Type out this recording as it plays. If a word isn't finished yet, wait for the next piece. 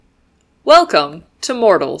Welcome to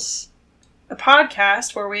Mortals, a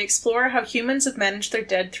podcast where we explore how humans have managed their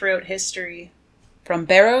dead throughout history. From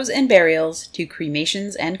barrows and burials to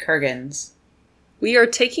cremations and kurgans. We are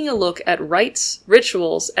taking a look at rites,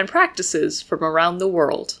 rituals, and practices from around the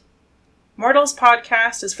world. Mortals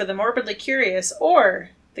podcast is for the morbidly curious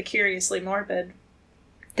or the curiously morbid.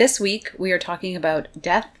 This week we are talking about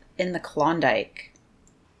death in the Klondike.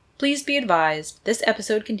 Please be advised, this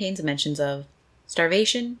episode contains mentions of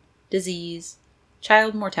starvation, disease,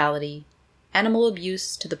 child mortality, animal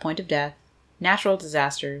abuse to the point of death, natural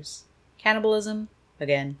disasters, cannibalism,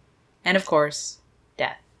 again, and of course,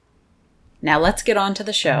 death. Now let's get on to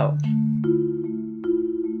the show.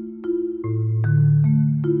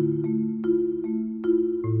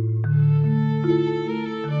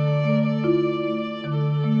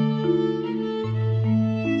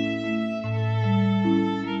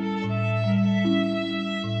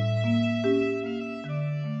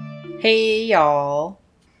 Hey y'all,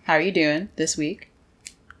 how are you doing this week?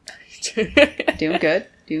 Doing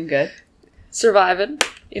good. Surviving.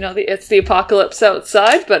 You know, it's the apocalypse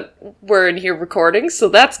outside, but we're in here recording, so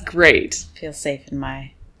that's great. Feel safe in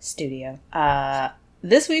my studio.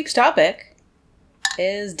 This week's topic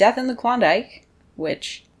is death in the Klondike,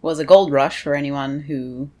 which was a gold rush for anyone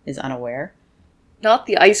who is unaware. Not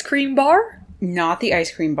the ice cream bar? Not the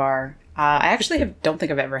ice cream bar. I actually don't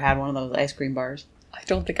think I've ever had one of those ice cream bars. I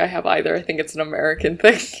don't think I have either. I think it's an American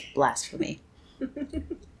thing. Blasphemy.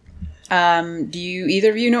 Do you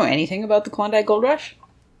either of you know anything about the Klondike Gold Rush?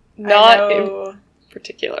 Not in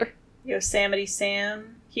particular. Yosemite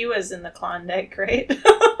Sam. He was in the Klondike, right?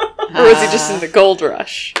 Or was he just in the Gold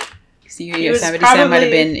Rush? So Yosemite Sam might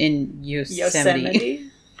have been in Yosemite.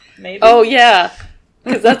 Maybe. Oh, yeah.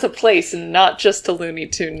 Because that's a place and not just a Looney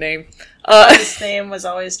Tune name. His name was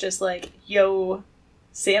always just like, Yo,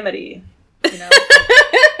 Samity. You know?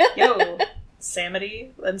 Yo, Samity.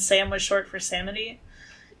 And Sam was short for Samity.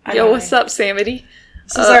 Yo, what's up, Samity?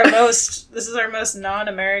 This is our most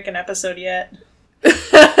non-American episode yet.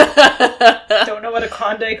 Don't know what a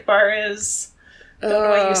Klondike bar is. Don't know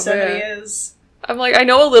what Yosemite is. I'm like, I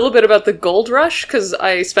know a little bit about the Gold Rush, because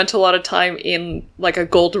I spent a lot of time in, like, a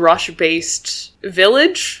Gold Rush-based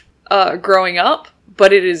village growing up,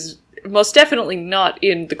 but it is most definitely not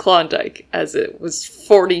in the Klondike, as it was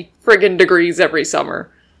 40 friggin' degrees every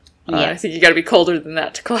summer. I think you gotta be colder than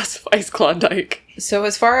that to classify as Klondike. So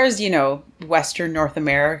as far as, Western North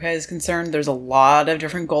America is concerned, there's a lot of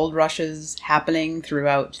different gold rushes happening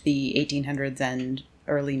throughout the 1800s and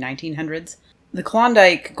early 1900s. The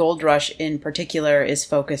Klondike Gold Rush in particular is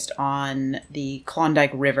focused on the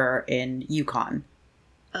Klondike River in Yukon.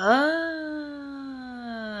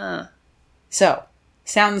 So,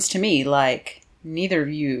 sounds to me like neither of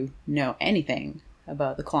you know anything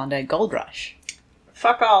about the Klondike Gold Rush.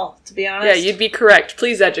 Fuck all, to be honest. Yeah, you'd be correct.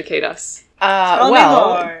 Please educate us. Tell me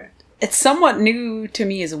more. It's somewhat new to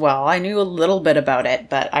me as well. I knew a little bit about it,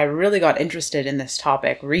 but I really got interested in this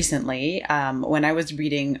topic recently when I was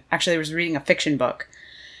reading a fiction book.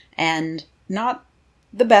 And not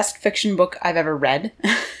the best fiction book I've ever read,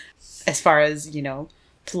 as far as,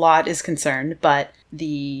 plot is concerned, but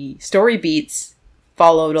the story beats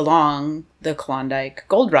followed along the Klondike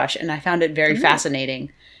Gold Rush, and I found it very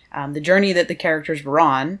fascinating. The journey that the characters were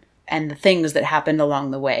on, and the things that happened along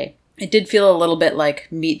the way. It did feel a little bit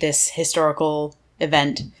like meet this historical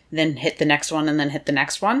event, then hit the next one, and then hit the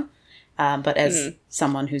next one. But as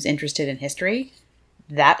someone who's interested in history,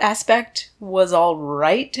 that aspect was all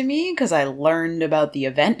right to me, because I learned about the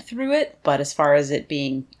event through it. But as far as it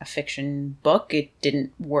being a fiction book, it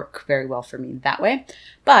didn't work very well for me that way.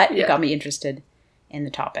 But it got me interested in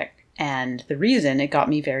the topic. And the reason it got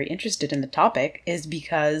me very interested in the topic is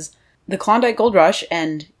because the Klondike Gold Rush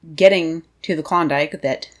and getting to the Klondike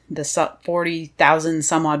that the 40,000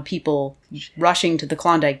 some odd people rushing to the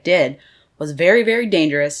Klondike did was very, very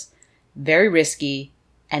dangerous, very risky,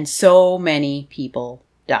 and so many people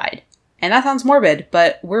died. And that sounds morbid,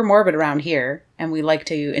 but we're morbid around here, and we like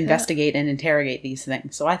to investigate and interrogate these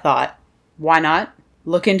things. So I thought, why not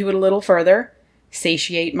look into it a little further,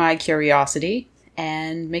 satiate my curiosity,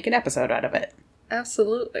 and make an episode out of it.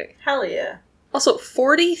 Absolutely. Hell yeah. Also,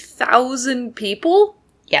 40,000 people?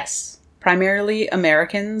 Yes. Primarily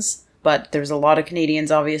Americans, but there's a lot of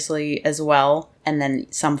Canadians, obviously, as well, and then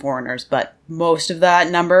some foreigners. But most of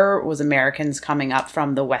that number was Americans coming up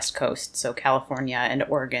from the West Coast, so California and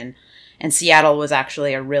Oregon. And Seattle was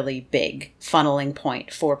actually a really big funneling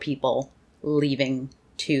point for people leaving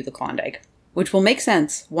to the Klondike, which will make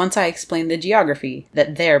sense once I explain the geography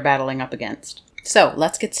that they're battling up against. So,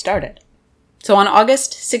 let's get started. So on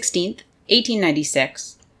August 16th,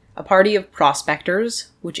 1896, a party of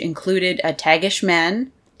prospectors, which included a Tagish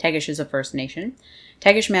man. Tagish is a First Nation.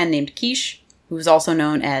 Tagish man named Quiche, who was also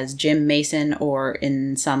known as Jim Mason, or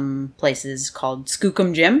in some places called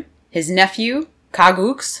Skookum Jim. His nephew,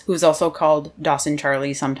 Kagooks, who is also called Dawson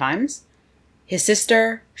Charlie sometimes. His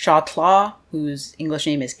sister, Shaw Tlaw, whose English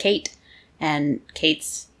name is Kate, and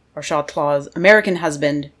Kate's, or Shaw Tlaw's, American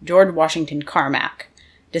husband, George Washington Carmack,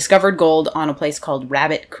 discovered gold on a place called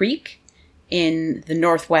Rabbit Creek in the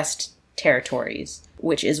Northwest Territories,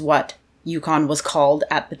 which is what Yukon was called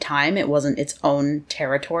at the time. It wasn't its own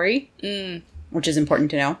territory, which is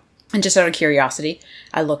important to know. And just out of curiosity,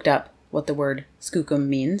 I looked up what the word skookum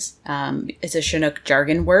means. It's a Chinook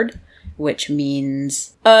jargon word, which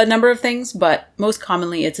means a number of things, but most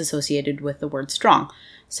commonly it's associated with the word strong.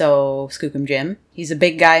 So, Skookum Jim, he's a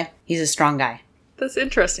big guy, he's a strong guy. That's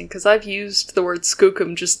interesting, because I've used the word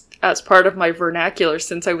skookum just as part of my vernacular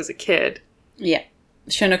since I was a kid. Yeah.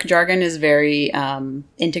 Chinook jargon is very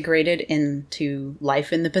integrated into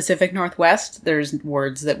life in the Pacific Northwest. There's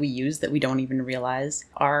words that we use that we don't even realize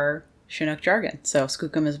are Chinook jargon. So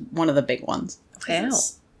Skookum is one of the big ones. Wow.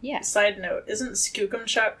 Yeah. Side note, isn't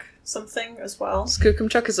Skookumchuck something as well?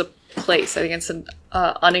 Skookumchuck is a place. I think it's an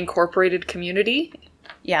unincorporated community.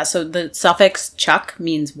 Yeah, so the suffix chuck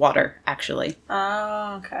means water, actually.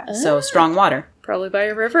 Oh, okay. So strong water. Probably by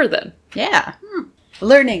a river, then. Yeah.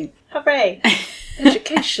 Learning. Hooray!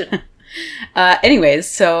 Education. Anyways,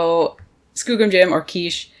 so Skookum Jim, or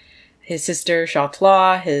Quiche, his sister Shaw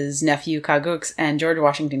Tlaw, his nephew Kagooks, and George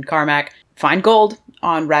Washington Carmack find gold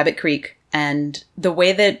on Rabbit Creek. And the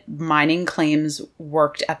way that mining claims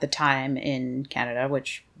worked at the time in Canada,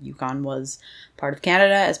 which Yukon was part of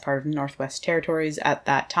Canada as part of the Northwest Territories at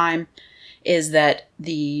that time, is that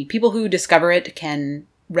the people who discover it can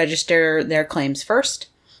register their claims first,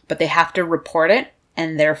 but they have to report it,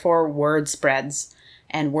 and therefore word spreads.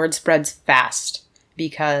 And word spreads fast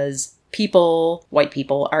because people, white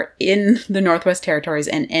people, are in the Northwest Territories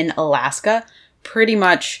and in Alaska pretty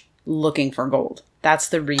much looking for gold. That's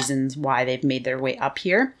the reasons why they've made their way up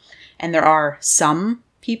here. And there are some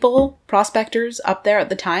people, prospectors, up there at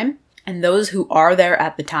the time. And those who are there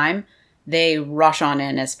at the time, they rush on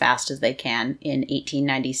in as fast as they can in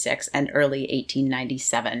 1896 and early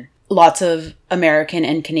 1897. Lots of American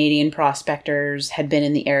and Canadian prospectors had been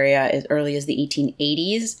in the area as early as the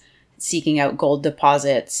 1880s, seeking out gold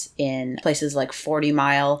deposits in places like 40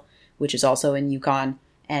 Mile, which is also in Yukon,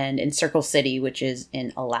 and in Circle City, which is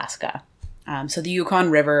in Alaska. So the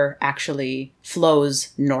Yukon River actually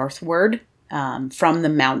flows northward from the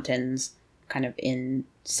mountains, kind of in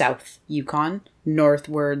South Yukon,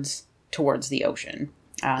 northwards towards the ocean.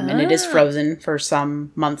 And it is frozen for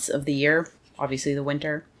some months of the year, obviously the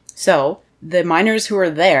winter. So the miners who are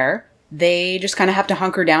there, they just kind of have to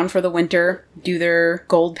hunker down for the winter, do their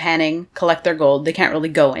gold panning, collect their gold. They can't really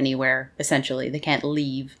go anywhere, essentially. They can't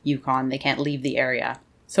leave Yukon. They can't leave the area.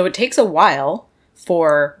 So it takes a while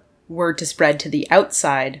for word to spread to the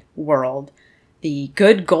outside world. The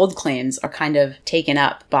good gold claims are kind of taken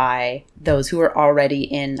up by those who are already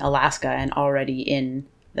in Alaska and already in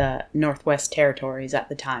the Northwest Territories at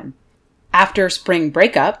the time. After spring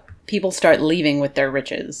breakup, people start leaving with their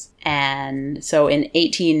riches. And so in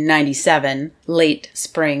 1897, late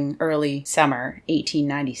spring, early summer,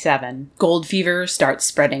 1897, gold fever starts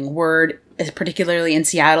spreading word, particularly in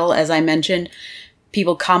Seattle, as I mentioned.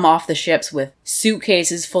 People come off the ships with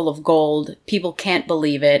suitcases full of gold. People can't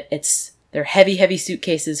believe it. They're heavy, heavy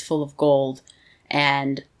suitcases full of gold.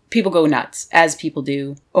 And people go nuts, as people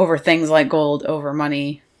do, over things like gold, over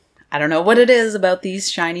money. I don't know what it is about these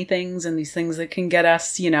shiny things and these things that can get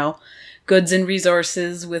us, goods and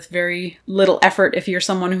resources with very little effort if you're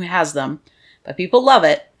someone who has them. But people love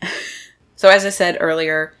it. So as I said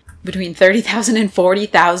earlier, between 30,000 and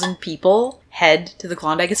 40,000 people head to the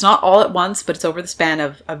Klondike. It's not all at once, but it's over the span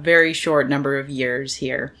of a very short number of years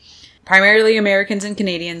here. Primarily Americans and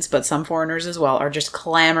Canadians, but some foreigners as well, are just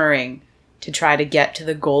clamoring to try to get to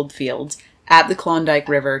the gold fields at the Klondike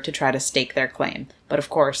River to try to stake their claim. But of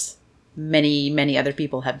course, many, many other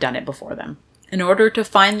people have done it before them. In order to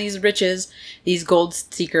find these riches, these gold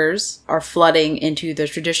seekers are flooding into the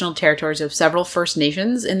traditional territories of several First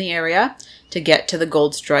Nations in the area to get to the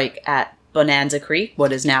gold strike at Bonanza Creek,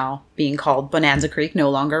 what is now being called Bonanza Creek, no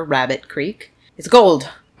longer Rabbit Creek. It's gold.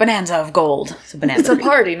 Bonanza of gold. So Bonanza It's a Creek.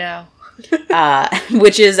 party now.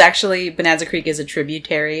 Which is actually, Bonanza Creek is a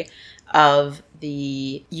tributary of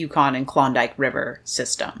the Yukon and Klondike River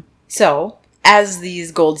system. So, as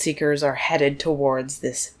these gold seekers are headed towards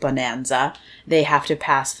this bonanza, they have to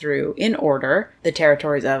pass through, in order, the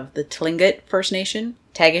territories of the Tlingit First Nation,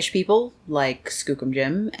 Tagish people, like Skookum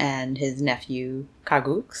Jim and his nephew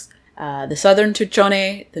Kagooks, the Southern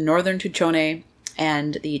Tuchone, the Northern Tuchone,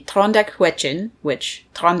 and the Trondek Huechin, which,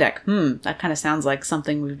 Trondek, that kind of sounds like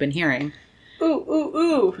something we've been hearing. Ooh, ooh,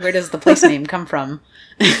 ooh. Where does the place name come from?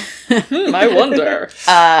 I wonder.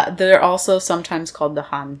 They're also sometimes called the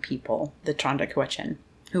Han people, the Trondek Huechin,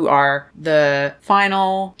 who are the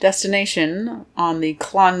final destination on the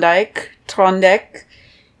Klondike Trondek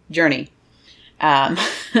journey.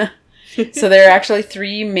 So there are actually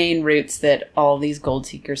 3 main routes that all these gold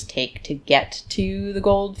seekers take to get to the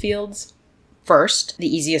gold fields. First,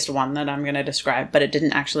 the easiest one that I'm going to describe, but it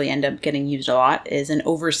didn't actually end up getting used a lot, is an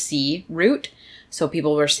oversea route. So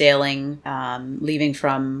people were sailing, leaving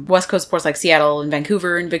from West Coast ports like Seattle and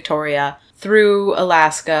Vancouver and Victoria, through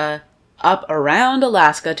Alaska, up around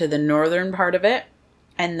Alaska to the northern part of it,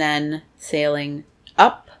 and then sailing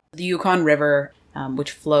up the Yukon River,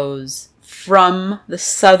 which flows from the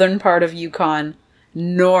southern part of Yukon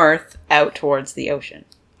north out towards the ocean.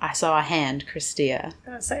 I saw a hand, Christia. I was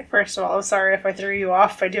gonna say, first of all, I'm sorry if I threw you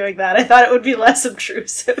off by doing that. I thought it would be less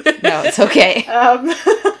obtrusive. No, it's okay.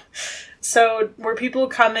 So were people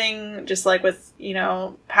coming just like with,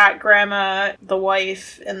 Pat, Grandma, the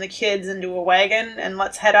wife, and the kids into a wagon and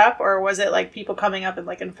let's head up? Or was it like people coming up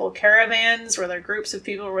in full caravans? Were there groups of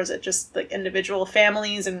people? Or was it just like individual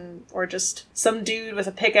families or just some dude with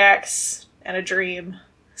a pickaxe and a dream?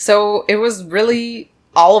 So it was really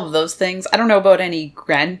all of those things. I don't know about any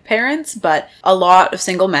grandparents, but a lot of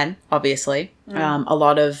single men, obviously. A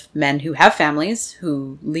lot of men who have families,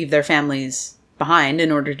 who leave their families behind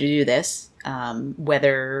in order to do this,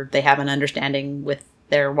 whether they have an understanding with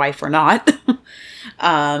their wife or not.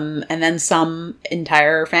 And then some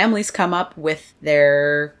entire families come up with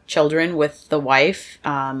their children, with the wife,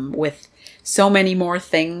 with so many more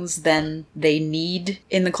things than they need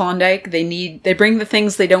in the Klondike. They bring the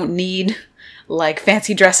things they don't need, like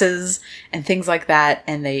fancy dresses and things like that,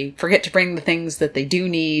 and they forget to bring the things that they do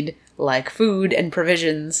need, like food and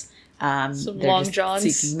provisions. Some they're long just johns.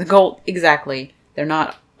 seeking the gold. Exactly. They're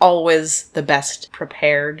not always the best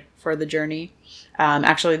prepared for the journey.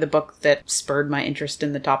 Actually, the book that spurred my interest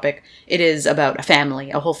in the topic, it is about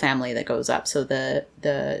a whole family that goes up. So the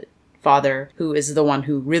father, who is the one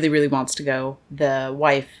who really, really wants to go, the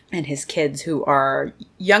wife, and his kids, who are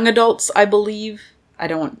young adults, I believe. I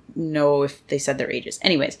don't know if they said their ages.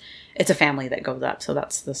 Anyways, it's a family that goes up, so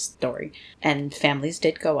that's the story. And families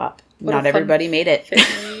did go up. Not everybody made it.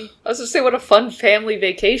 I was going to say, what a fun family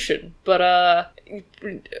vacation. But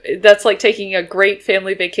that's like taking a great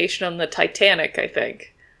family vacation on the Titanic, I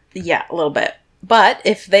think. Yeah, a little bit. But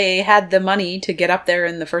if they had the money to get up there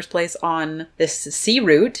in the first place on this sea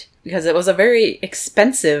route, because it was a very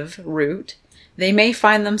expensive route, they may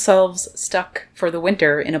find themselves stuck for the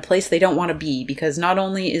winter in a place they don't want to be, because not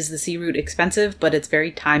only is the sea route expensive, but it's very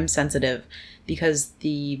time sensitive, because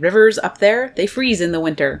the rivers up there, they freeze in the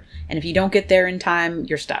winter, and if you don't get there in time,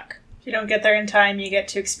 you're stuck. If you don't get there in time, you get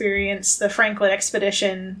to experience the Franklin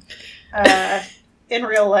expedition in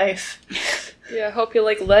real life. Yeah, I hope you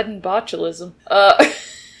like lead and botulism.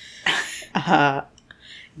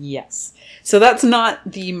 Yes. So that's not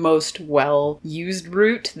the most well-used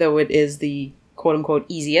route, though it is the quote-unquote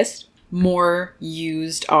easiest. More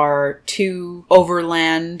used are 2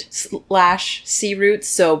 overland/sea routes,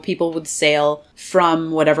 so people would sail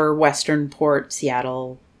from whatever western port,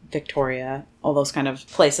 Seattle, Victoria, all those kind of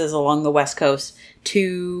places along the west coast,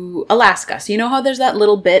 to Alaska. So you know how there's that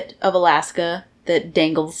little bit of Alaska that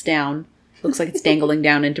dangles down? Looks like it's dangling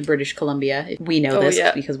down into British Columbia. We know this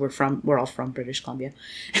because we're all from British Columbia.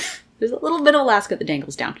 There's a little bit of Alaska that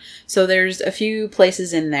dangles down. So there's a few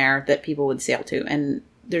places in there that people would sail to. And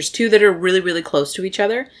there's 2 that are really, really close to each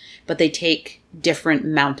other, but they take different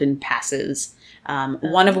mountain passes.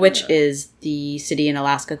 One of which is the city in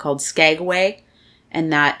Alaska called Skagway,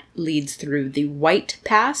 and that leads through the White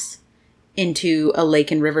Pass into a lake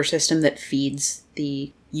and river system that feeds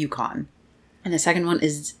the Yukon. And the second one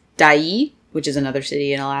is Dyea, which is another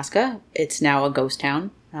city in Alaska. It's now a ghost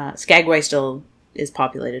town. Skagway still is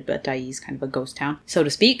populated, but Dyea is kind of a ghost town, so to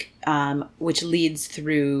speak, which leads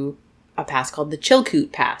through a pass called the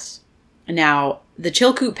Chilkoot Pass. Now, the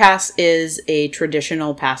Chilkoot Pass is a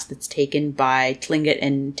traditional pass that's taken by Tlingit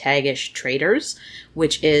and Tagish traders,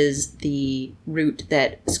 which is the route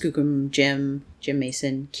that Skookum Jim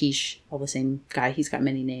Mason, Quiche, all the same guy, he's got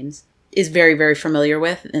many names, is very, very familiar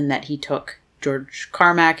with, and that he took George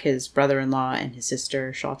Carmack, his brother-in-law, and his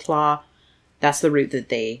sister, Shotlaw. That's the route that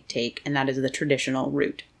they take, and that is the traditional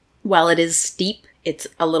route. While it is steep, it's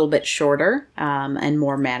a little bit shorter and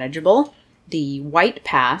more manageable. The White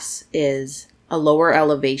Pass is a lower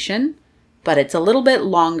elevation, but it's a little bit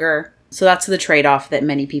longer. So that's the trade-off that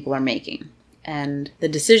many people are making. And the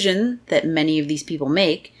decision that many of these people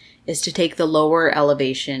make is to take the lower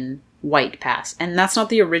elevation White Pass. And that's not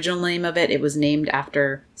the original name of it. It was named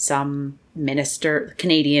after some minister,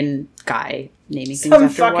 Canadian guy naming things Some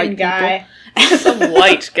after fucking white guy. people. Some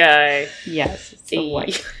white guy. Yes, it's the Hey.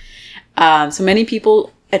 white. So many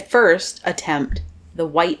people at first attempt the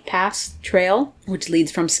White Pass Trail, which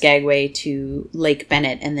leads from Skagway to Lake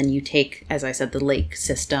Bennett, and then you take, as I said, the lake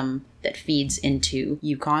system that feeds into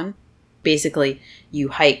Yukon. Basically, you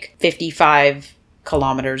hike 55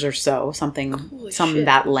 kilometers or so, Holy some shit.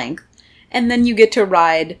 that length, and then you get to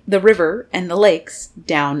ride the river and the lakes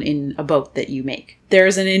down in a boat that you make.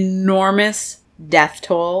 There's an enormous death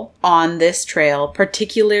toll on this trail,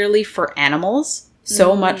 particularly for animals.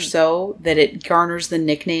 So much so that it garners the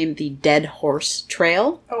nickname the Dead Horse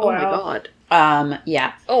Trail. Oh, Oh my wow. god.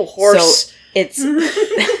 Yeah. Oh, horse. So it's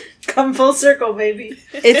Come full circle, baby.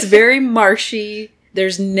 it's very marshy.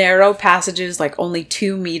 There's narrow passages, like only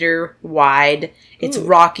 2 meter wide. It's Ooh.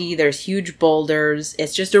 rocky. There's huge boulders.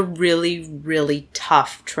 It's just a really, really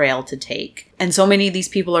tough trail to take. And so many of these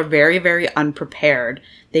people are very, very unprepared.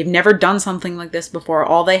 They've never done something like this before.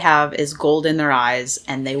 All they have is gold in their eyes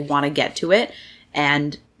and they want to get to it.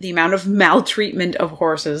 And the amount of maltreatment of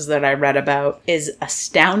horses that I read about is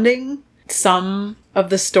astounding. Some of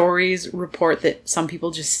the stories report that some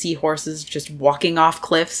people just see horses just walking off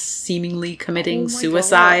cliffs, seemingly committing Oh my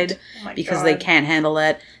suicide God. Oh my because they God. can't handle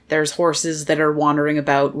it. There's horses that are wandering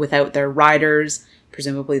about without their riders.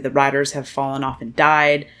 Presumably the riders have fallen off and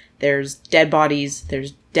died. There's dead bodies.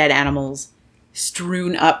 There's dead animals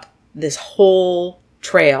strewn up this whole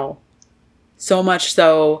trail. So much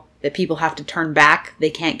so that people have to turn back.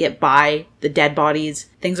 They can't get by the dead bodies.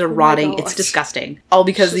 Things are my rotting. God. It's disgusting. All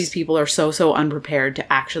because Just- these people are so unprepared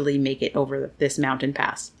to actually make it over this mountain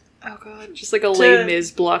pass. Oh god. Just like a Les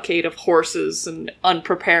Mis blockade of horses and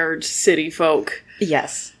unprepared city folk.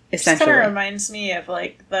 Yes, This kind essentially. of reminds me of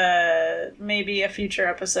like maybe a future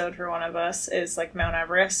episode for one of us is like Mount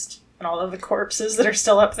Everest and all of the corpses that are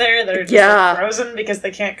still up there that are just Yeah. like, frozen because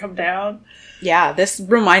they can't come down. Yeah, this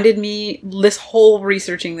reminded me, this whole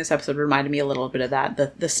researching this episode reminded me a little bit of that.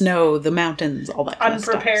 The snow, the mountains, all that kind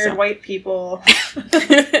Unprepared of stuff. white people.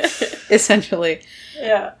 Essentially.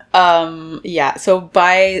 Yeah. Yeah, so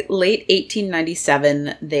by late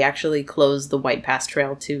 1897, they actually closed the White Pass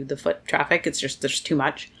Trail to the foot traffic. It's just, there's too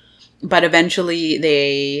much. But eventually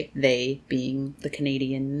they being the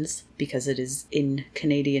Canadians, because it is in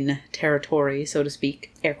Canadian territory, so to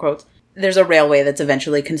speak, air quotes, there's a railway that's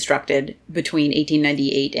eventually constructed between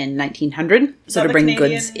 1898 and 1900. Is So that to the bring Canadian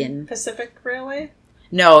goods in. Pacific Railway?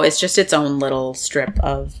 No, it's just its own little strip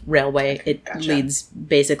of railway. It Gotcha. leads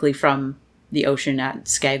basically from the ocean at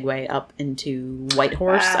Skagway up into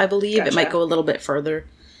Whitehorse, Ah, I believe. It might gotcha. go a little bit further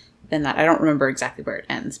than that. I don't remember exactly where it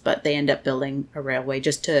ends, but they end up building a railway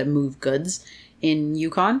just to move goods in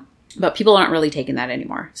Yukon. But people aren't really taking that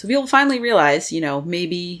anymore. So people finally realize,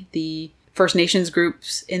 maybe the First Nations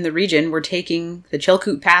groups in the region were taking the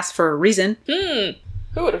Chilkoot Pass for a reason.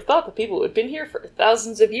 Who would have thought the people who had been here for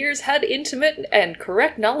thousands of years had intimate and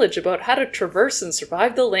correct knowledge about how to traverse and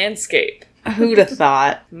survive the landscape? Who'd have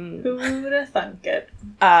thought? Who would have thunk it?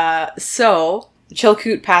 So, the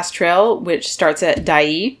Chilkoot Pass Trail, which starts at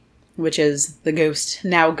Dai, which is the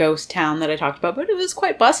now ghost town that I talked about, but it was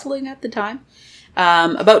quite bustling at the time.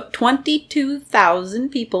 About 22,000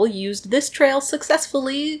 people used this trail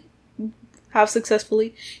successfully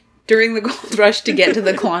during the gold rush to get to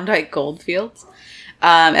the Klondike goldfields.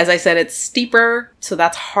 As I said, it's steeper, so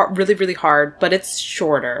that's really, really hard, but it's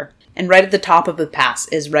shorter. And right at the top of the pass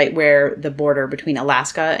is right where the border between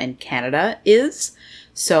Alaska and Canada is.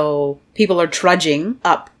 So people are trudging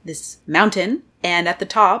up this mountain, and at the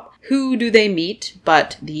top, who do they meet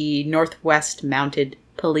but the Northwest Mounted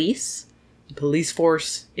Police, the police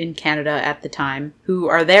force in Canada at the time, who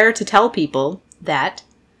are there to tell people that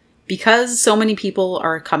because so many people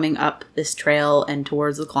are coming up this trail and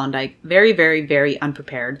towards the Klondike, very, very, very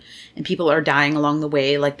unprepared, and people are dying along the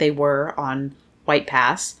way like they were on White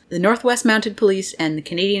Pass, the Northwest Mounted Police and the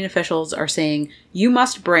Canadian officials are saying, you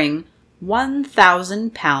must bring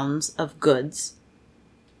 1,000 pounds of goods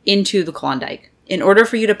into the Klondike. In order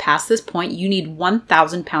for you to pass this point, you need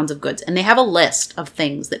 1,000 pounds of goods. And they have a list of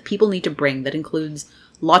things that people need to bring that includes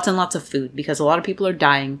lots and lots of food, because a lot of people are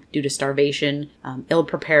dying due to starvation, ill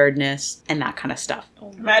preparedness, and that kind of stuff.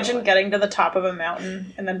 Imagine getting to the top of a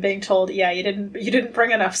mountain and then being told, "Yeah, you didn't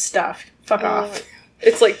bring enough stuff. Fuck off."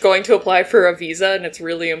 It's like going to apply for a visa and it's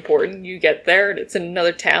really important. You get there and it's in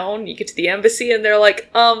another town. You get to the embassy and they're like,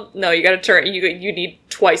 no, you gotta turn. You need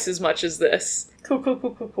twice as much as this.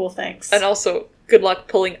 Cool, thanks. And also, good luck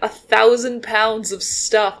pulling 1,000 pounds of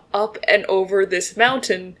stuff up and over this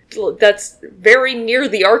mountain that's very near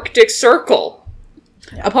the Arctic Circle.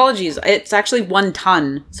 Yeah. Apologies, it's actually 1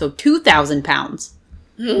 ton, so 2,000 pounds.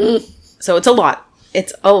 So it's a lot.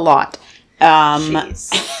 It's a lot.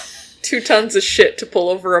 Jeez. 2 tons of shit to pull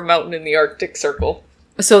over a mountain in the Arctic Circle.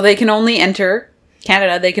 So they can only enter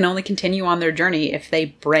Canada, they can only continue on their journey if they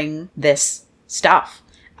bring this stuff.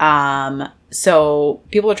 So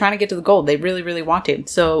people are trying to get to the gold. They really, really want to.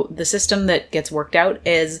 So the system that gets worked out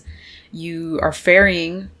is you are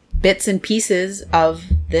ferrying bits and pieces of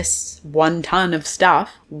this 1 ton of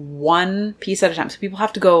stuff, 1 piece at a time. So people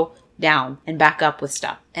have to go down and back up with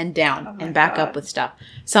stuff, and down and back up with stuff.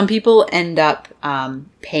 Some people end up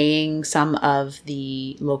paying some of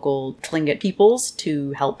the local Tlingit peoples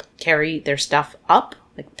to help carry their stuff up,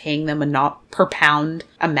 like paying them a not per pound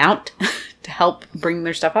amount to help bring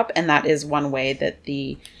their stuff up. And that is one way that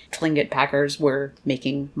the Tlingit packers were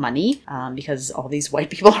making money, because all these white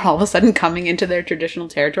people are all of a sudden coming into their traditional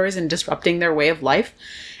territories and disrupting their way of life.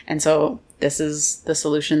 And so this is the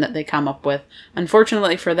solution that they come up with.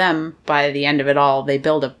 Unfortunately for them, by the end of it all, they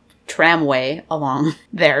build a tramway along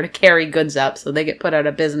there to carry goods up, so they get put out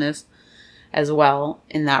of business as well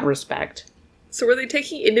in that respect. So were they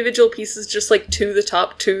taking individual pieces just like to the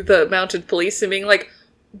top, to the mounted police, and being like,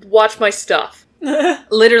 watch my stuff?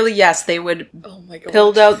 Literally, yes, they would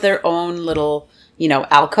build out their own little,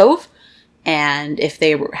 alcove. And if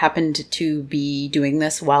they happened to be doing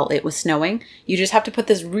this while it was snowing, you just have to put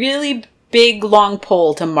this really big, long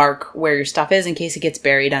pole to mark where your stuff is in case it gets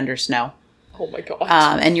buried under snow. Oh my god.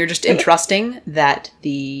 And you're just entrusting that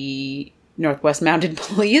the Northwest Mounted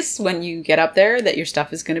Police, when you get up there, that your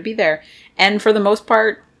stuff is going to be there. And for the most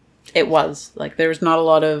part, it was. Like, there's not a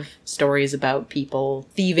lot of stories about people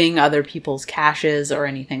thieving other people's caches or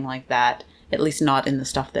anything like that. At least not in the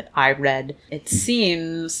stuff that I read. It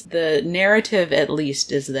seems, the narrative at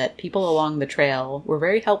least, is that people along the trail were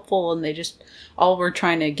very helpful and they just all were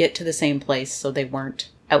trying to get to the same place, so they weren't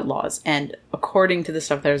outlaws. And according to the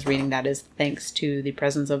stuff that I was reading, that is thanks to the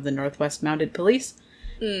presence of the Northwest Mounted Police.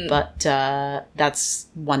 But that's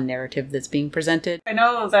one narrative that's being presented. I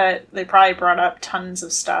know that they probably brought up tons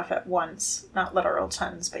of stuff at once. Not literal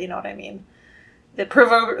tons, but you know what I mean. The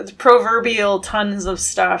proverbial tons of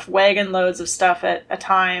stuff, wagon loads of stuff at a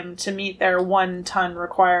time to meet their 1 ton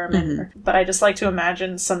requirement. Mm-hmm. But I just like to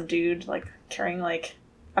imagine some dude like carrying like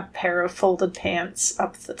a pair of folded pants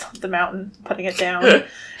up the mountain, putting it down,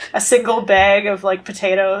 a single bag of like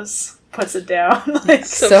potatoes, puts it down.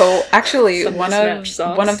 So actually, one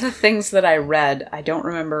of the things that I read, I don't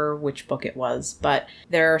remember which book it was, but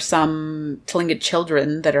there are some Tlingit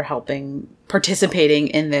children that are participating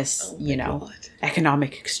in this,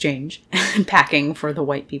 economic exchange and packing for the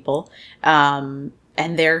white people. And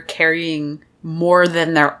they're carrying more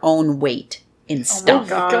than their own weight in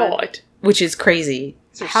stuff. Oh my god. Which is crazy.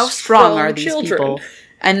 How strong are these people?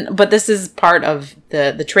 But this is part of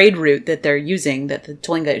the trade route that they're using, that the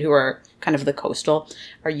Tlingit, who are kind of the coastal,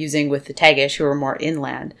 are using with the Tagish, who are more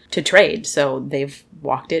inland, to trade. So they've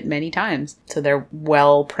walked it many times. So they're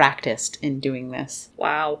well practiced in doing this.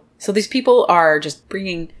 Wow. So these people are just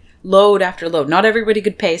bringing load after load. Not everybody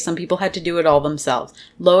could pay. Some people had to do it all themselves.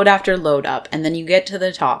 Load after load up. And then you get to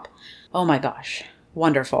the top. Oh my gosh.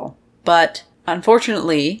 Wonderful. But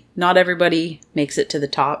unfortunately, not everybody makes it to the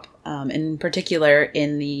top. In particular,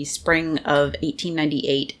 in the spring of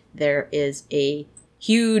 1898, there is a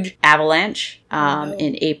huge avalanche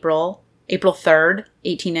in April 3rd,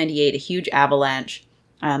 1898, a huge avalanche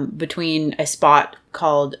between a spot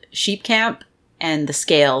called Sheep Camp and the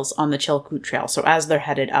Scales on the Chilkoot Trail. So as they're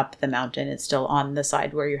headed up the mountain, it's still on the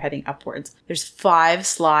side where you're heading upwards. There's 5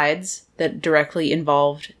 slides that directly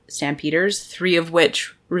involved stampeders, 3 of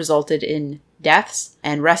which resulted in deaths,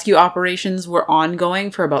 and rescue operations were ongoing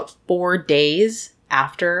for about 4 days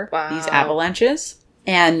after these avalanches.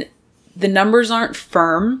 And the numbers aren't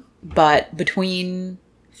firm, but between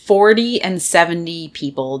 40 and 70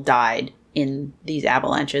 people died in these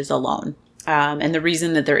avalanches alone. And the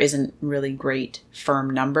reason that there isn't really great firm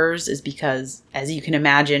numbers is because, as you can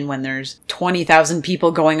imagine, when there's 20,000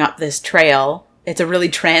 people going up this trail, it's a really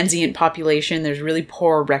transient population. There's really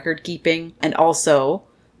poor record keeping. And also,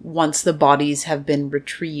 once the bodies have been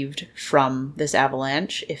retrieved from this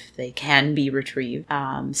avalanche, if they can be retrieved,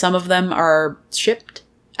 some of them are shipped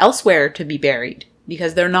elsewhere to be buried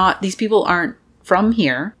because these people aren't from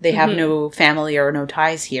here. They have no family or no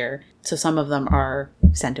ties here. So some of them are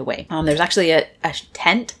sent away. There's actually a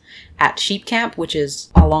tent at Sheep Camp, which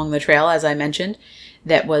is along the trail, as I mentioned,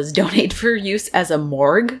 that was donated for use as a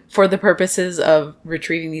morgue for the purposes of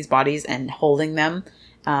retrieving these bodies and holding them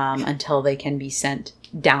until they can be sent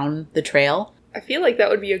down the trail. I feel like that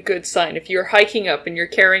would be a good sign if you're hiking up and you're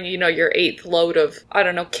carrying, your 8th load of, I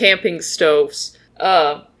don't know, camping stoves,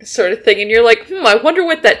 sort of thing, and you're like, I wonder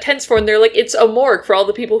what that tent's for, and they're like, it's a morgue for all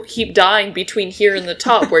the people who keep dying between here and the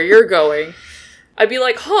top where you're going. I'd be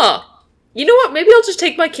like, you know what, maybe I'll just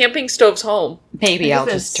take my camping stoves home. Maybe I'll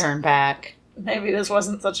just turn back. Maybe this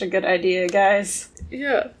wasn't such a good idea, guys.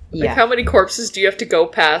 Yeah. Like, how many corpses do you have to go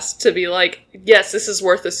past to be like, yes, this is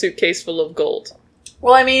worth a suitcase full of gold?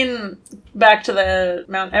 Well, I mean, back to the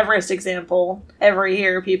Mount Everest example, every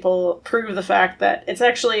year people prove the fact that it's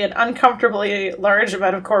actually an uncomfortably large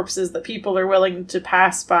amount of corpses that people are willing to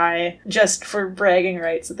pass by just for bragging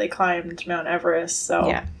rights that they climbed Mount Everest, so...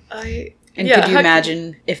 Yeah. Could you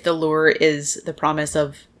imagine if the lure is the promise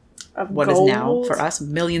of what gold? Is now, for us,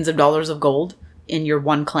 millions of dollars of gold in your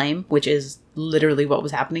one claim, which is literally what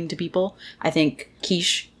was happening to people? I think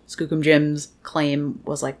Quiche, Skookum Jim's claim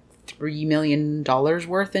was like $3 million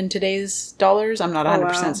worth in today's dollars. I'm not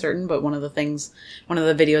 100% certain, but one of the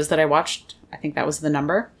videos that I watched, I think that was the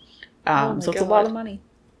number. So it's a lot of money.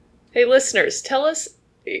 Hey, listeners, tell us,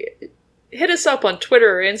 hit us up on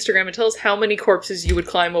Twitter or Instagram and tell us how many corpses you would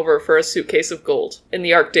climb over for a suitcase of gold in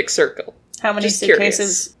the Arctic Circle. How many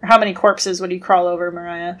how many corpses would you crawl over,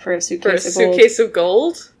 Mariah, for a suitcase of gold? Suitcase of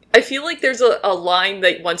gold? I feel like there's a line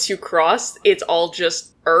that once you cross, it's all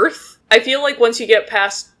just earth. I feel like once you get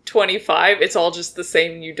past 25, it's all just the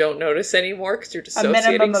same and you don't notice anymore because you're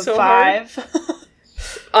dissociating so hard. A minimum of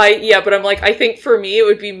 5? But I'm like, I think for me it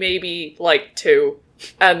would be maybe like 2.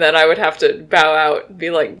 And then I would have to bow out and be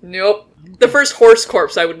like, nope. The first horse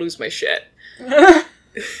corpse, I would lose my shit.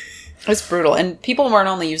 It's brutal. And people weren't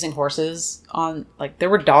only using horses on, like, there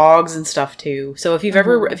were dogs and stuff too. So if you've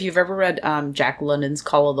ever read Jack London's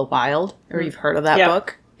Call of the Wild, or you've heard of that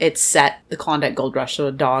book, it's set the Klondike Gold Rush. So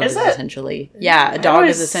a dog is essentially,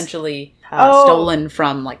 is essentially stolen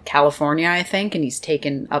from like California, I think, and he's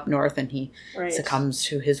taken up north and he succumbs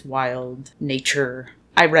to his wild nature.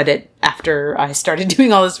 I read it after I started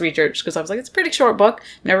doing all this research because I was like, it's a pretty short book.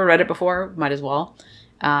 Never read it before. Might as well.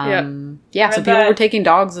 So people were taking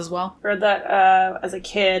dogs as well. Read that as a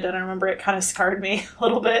kid, and I remember it kind of scarred me a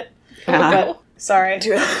little bit. Uh-huh. Sorry.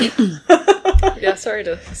 Sorry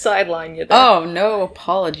to sideline you there. Oh, no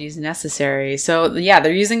apologies necessary. So,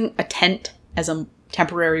 they're using a tent as a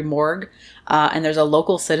temporary morgue, and there's a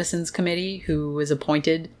local citizens committee who is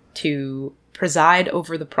appointed to preside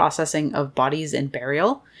over the processing of bodies and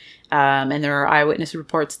burial. And there are eyewitness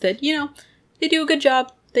reports that, they do a good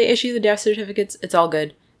job. They issue the death certificates. It's all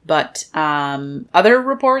good. But other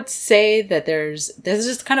reports say that there's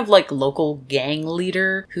just kind of like local gang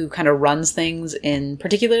leader who kind of runs things in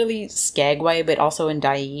particularly Skagway, but also in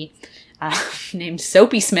Dyea, named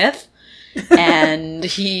Soapy Smith. And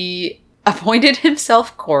he appointed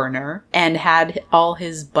himself coroner and had all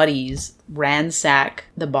his buddies ransack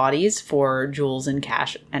the bodies for jewels and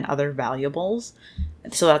cash and other valuables.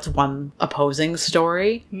 So that's one opposing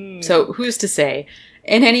story. So who's to say?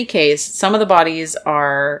 In any case, some of the bodies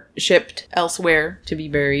are shipped elsewhere to be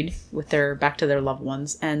buried back to their loved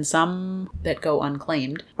ones, and some that go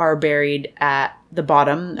unclaimed are buried at the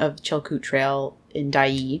bottom of Chilkoot Trail in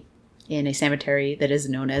Dyea in a cemetery that is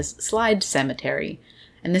known as Slide Cemetery.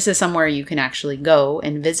 And this is somewhere you can actually go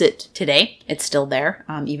and visit today. It's still there,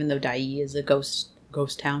 even though Dyea is a ghost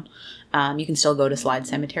town. You can still go to Slide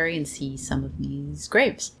Cemetery and see some of these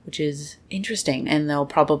graves, which is interesting. And they'll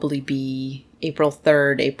probably be April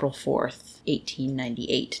 3rd, April 4th,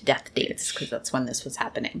 1898 death dates, because that's when this was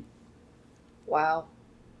happening. Wow.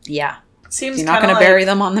 Yeah. Seems you're not going to bury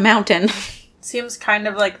them on the mountain. Seems kind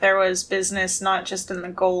of like there was business not just in the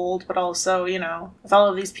gold, but also, with all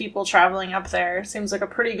of these people traveling up there. Seems like a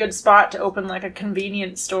pretty good spot to open like a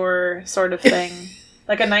convenience store sort of thing.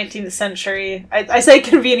 Like a 19th century. I say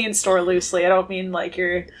convenience store loosely. I don't mean like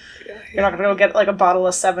you're not gonna go get like a bottle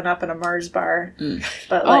of 7-Up and a Mars bar.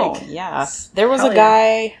 But there was a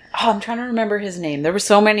guy. I'm trying to remember his name. There were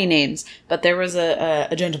so many names, but there was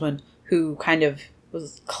a gentleman who kind of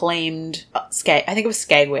was claimed I think it was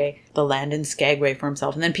Skagway, the land in Skagway, for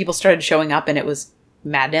himself. And then people started showing up, and it was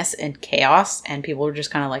madness and chaos, and people were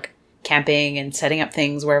just kind of like camping and setting up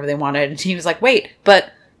things wherever they wanted. And he was like, "Wait,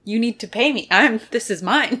 but you need to pay me. This is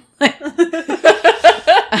mine."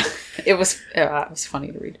 It It was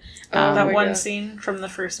funny to read. Oh, That my one God. scene from the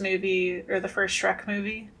first movie, or the first Shrek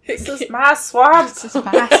movie. This is my swamp! This is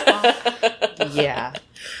my swamp. Yeah.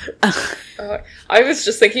 I was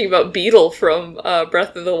just thinking about Beetle from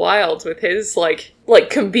Breath of the Wild with his like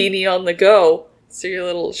Conbini on the go. So your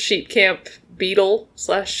little sheep camp Beetle /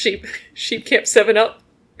 sheep camp 7-Up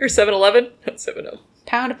or 7-Eleven, not 7-Up.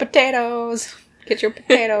 Pound of potatoes. Get your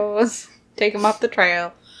potatoes. Take them up the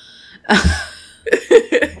trail.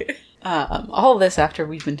 All this after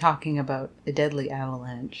we've been talking about a deadly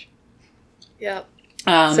avalanche. Yeah,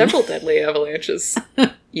 Um, several deadly avalanches.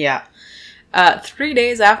 Yeah. 3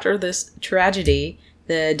 days after this tragedy,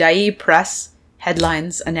 the Dai Press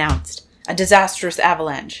headlines announced a disastrous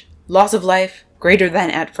avalanche. Loss of life greater than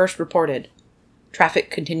at first reported. Traffic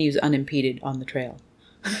continues unimpeded on the trail.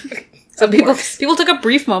 So people took a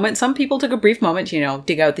brief moment. Some people took a brief moment to,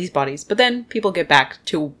 dig out these bodies. But then people get back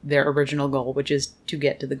to their original goal, which is to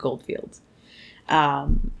get to the gold fields.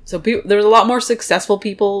 So there's a lot more successful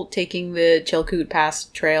people taking the Chilkoot Pass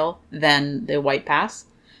trail than the White Pass.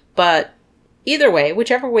 But either way,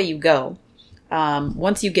 whichever way you go,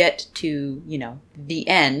 once you get to, the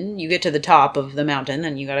end, you get to the top of the mountain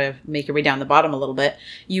and you gotta make your way down the bottom a little bit,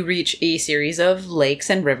 you reach a series of lakes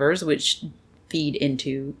and rivers which feed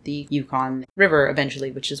into the Yukon River eventually,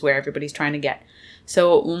 which is where everybody's trying to get.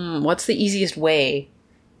 So what's the easiest way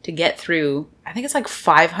to get through? I think it's like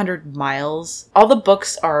 500 miles. All the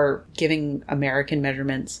books are giving American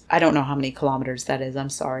measurements. I don't know how many kilometers that is. I'm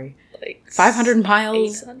sorry. Like 500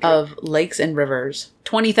 miles 800. of lakes and rivers.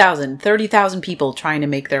 20,000, 30,000 people trying to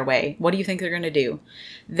make their way. What do you think they're going to do?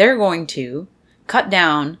 They're going to cut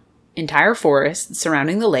down entire forests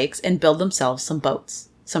surrounding the lakes and build themselves some boats.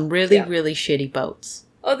 Some really, really shitty boats.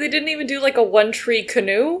 Oh, they didn't even do like a one-tree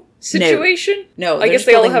canoe situation? No, I guess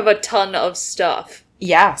they all have a ton of stuff.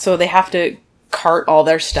 Yeah, so they have to cart all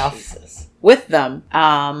their stuff Jesus. with them.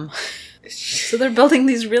 So they're building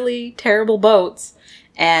these really terrible boats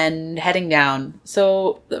and heading down.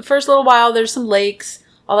 So the first little while, there's some lakes,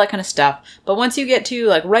 all that kind of stuff. But once you get to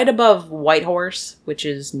like right above Whitehorse, which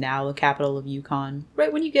is now the capital of Yukon,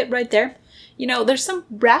 right when you get right there, there's some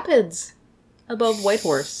rapids above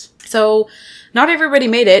Whitehorse. So not everybody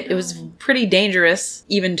made it. It was pretty dangerous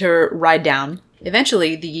even to ride down.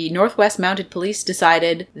 Eventually, the Northwest Mounted Police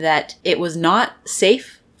decided that it was not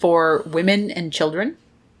safe for women and children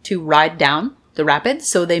to ride down the rapids,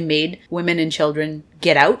 so they made women and children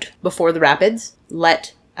get out before the rapids,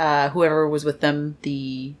 let whoever was with them,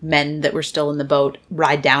 the men that were still in the boat,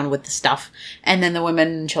 ride down with the stuff, and then the women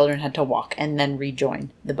and children had to walk and then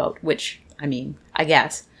rejoin the boat, which, I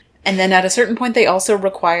guess. And then at a certain point, they also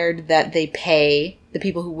required that they pay the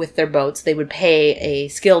people who with their boats, they would pay a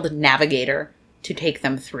skilled navigator to take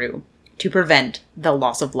them through to prevent the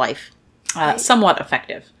loss of life. Somewhat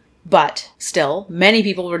effective. But still, many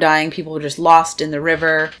people were dying. People were just lost in the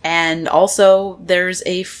river. And also, there's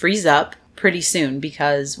a freeze up pretty soon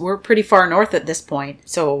because we're pretty far north at this point.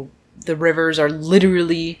 So the rivers are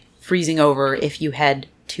literally freezing over if you head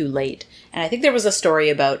too late. And I think there was a story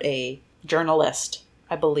about a journalist,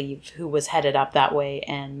 I believe, who was headed up that way,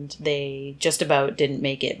 and they just about didn't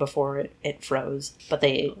make it before it froze. But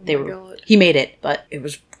he made it, but it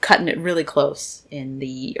was cutting it really close in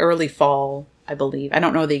the early fall, I believe. I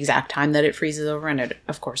don't know the exact time that it freezes over, and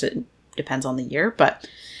of course it depends on the year, but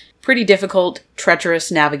pretty difficult,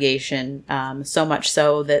 treacherous navigation, so much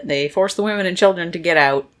so that they forced the women and children to get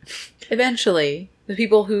out. Eventually, the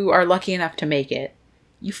people who are lucky enough to make it,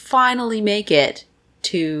 you finally make it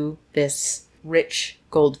to this rich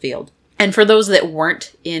gold field. And for those that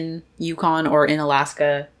weren't in Yukon or in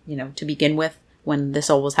Alaska, to begin with, when this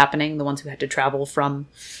all was happening, the ones who had to travel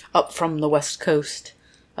up from the west coast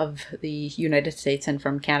of the United States and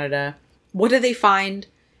from Canada, what do they find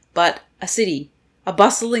but a city, a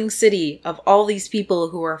bustling city of all these people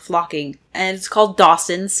who are flocking? And it's called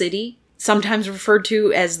Dawson City, sometimes referred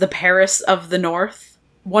to as the Paris of the North,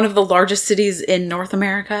 one of the largest cities in North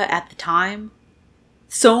America at the time.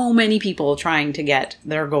 So many people trying to get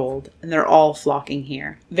their gold, and they're all flocking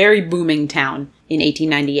here. Very booming town in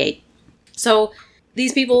 1898. So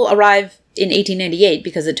these people arrive in 1898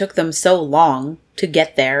 because it took them so long to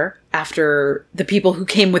get there after the people who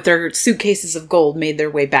came with their suitcases of gold made their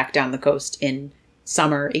way back down the coast in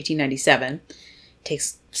summer 1897. It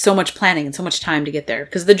takes so much planning and so much time to get there.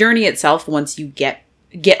 Because the journey itself, once you get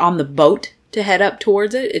on the boat to head up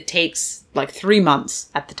towards it, it takes like 3 months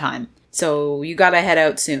at the time. So you gotta head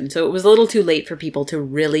out soon. So it was a little too late for people to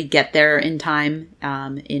really get there in time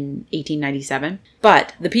in 1897.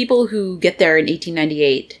 But the people who get there in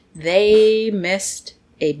 1898, they missed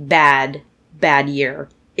a bad year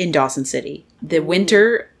in Dawson City. The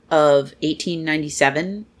winter of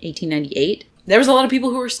 1897, 1898, there was a lot of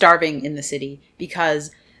people who were starving in the city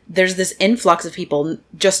because there's this influx of people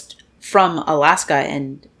just from Alaska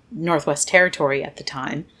and Northwest Territory at the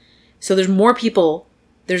time. So there's more people.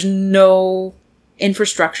 There's no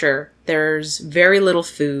infrastructure. There's very little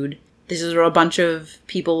food. These are a bunch of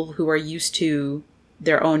people who are used to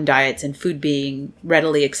their own diets and food being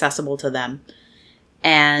readily accessible to them.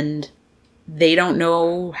 And they don't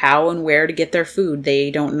know how and where to get their food.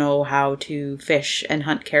 They don't know how to fish and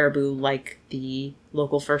hunt caribou like the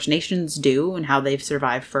local First Nations do and how they've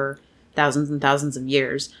survived for thousands and thousands of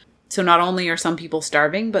years. So not only are some people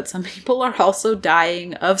starving, but some people are also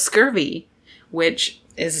dying of scurvy, which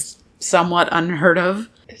is somewhat unheard of.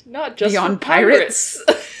 It's not just beyond for pirates.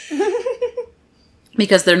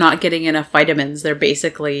 Because they're not getting enough vitamins. They're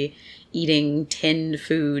basically eating tinned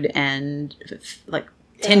food and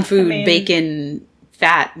bacon,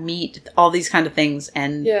 fat, meat, all these kind of things,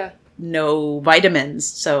 and no vitamins.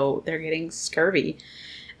 So they're getting scurvy.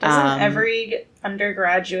 Doesn't every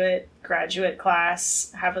undergraduate, graduate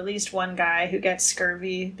class have at least one guy who gets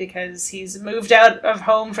scurvy because he's moved out of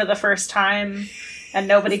home for the first time and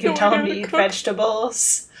nobody can tell him to eat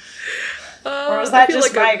vegetables? Or was that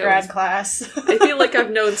just my grad class? I feel like I've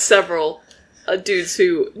known several dudes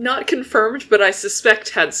who, not confirmed, but I suspect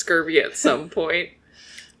had scurvy at some point.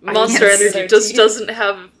 Monster Energy just doesn't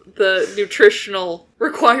have the nutritional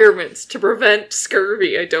requirements to prevent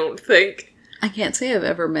scurvy, I don't think. I can't say I've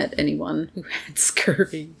ever met anyone who had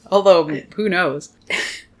scurvy. Although, who knows?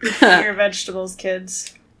 Eat your vegetables,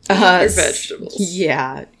 kids. Eat your vegetables.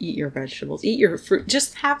 Yeah, eat your vegetables. Eat your fruit.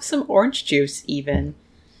 Just have some orange juice, even.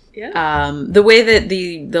 Yeah. The way that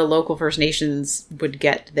the local First Nations would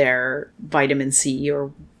get their vitamin C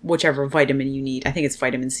or whichever vitamin you need, I think it's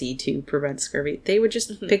vitamin C to prevent scurvy, they would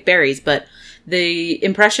just pick berries. But the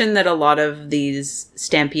impression that a lot of these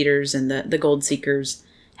stampeders and the gold seekers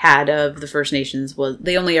had of the First Nations was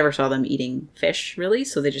they only ever saw them eating fish, really.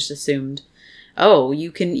 So they just assumed, oh,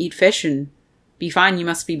 you can eat fish and be fine. You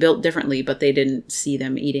must be built differently. But they didn't see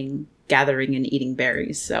them gathering and eating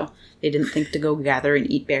berries. So they didn't think to go gather and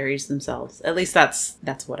eat berries themselves. At least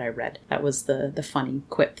that's what I read. That was the funny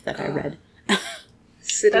quip that I read.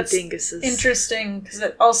 City That's dinguses. Interesting, because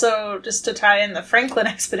it also, just to tie in the Franklin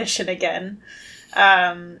expedition again,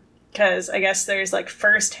 because I guess there's like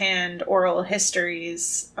first-hand oral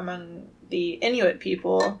histories among the Inuit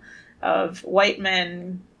people of white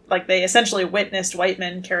men, like they essentially witnessed white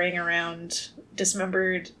men carrying around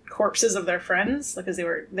dismembered corpses of their friends because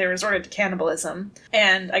they resorted to cannibalism,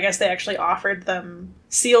 and I guess they actually offered them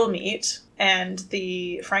seal meat, and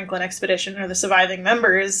the Franklin expedition, or the surviving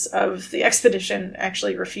members of the expedition,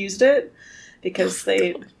 actually refused it because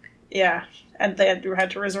and they had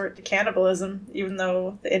to resort to cannibalism, even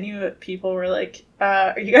though the Inuit people were like,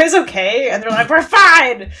 are you guys okay? And they're like, we're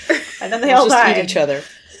fine! And then they all died. Eat each other.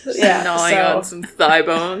 Yeah, gnawing on some thigh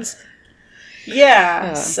bones.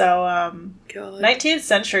 Yeah, so 19th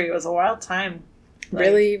century was a wild time.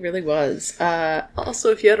 Really, really was.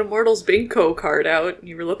 Also, if you had a Mortals Bingo card out and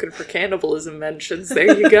you were looking for cannibalism mentions,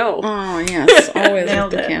 there you go. Oh, yes. Always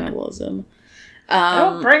with the it. cannibalism. I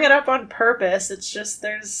don't bring it up on purpose. It's just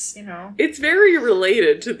there's, It's very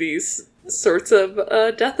related to these sorts of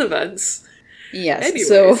death events. Yes. Anyways.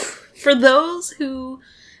 So, for those who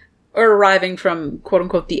are arriving from,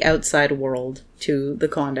 quote-unquote, the outside world to the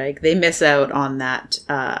Klondike, they miss out on that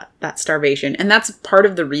starvation. And that's part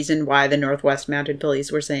of the reason why the Northwest Mounted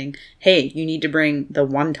Police were saying, hey, you need to bring the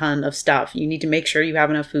 1 ton of stuff. You need to make sure you have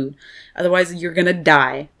enough food. Otherwise, you're going to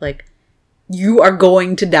die. Like, you are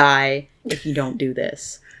going to die if you don't do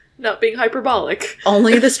this. Not being hyperbolic.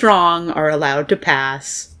 Only the strong are allowed to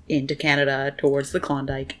pass into Canada towards the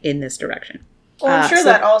Klondike in this direction. Well, I'm sure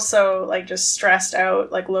that also, just stressed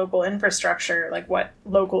out, local infrastructure, what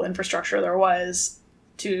local infrastructure there was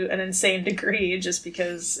to an insane degree, just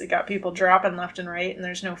because it got people dropping left and right and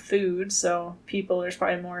there's no food, so there's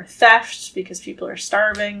probably more theft because people are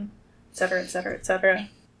starving, etc., etc., etc.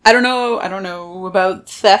 I don't know about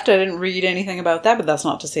theft. I didn't read anything about that, but that's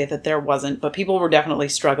not to say that there wasn't. But people were definitely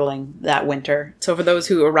struggling that winter. So for those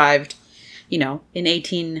who arrived, in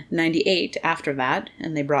 1898 after that,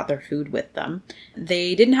 and they brought their food with them,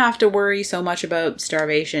 they didn't have to worry so much about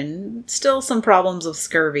starvation. Still some problems of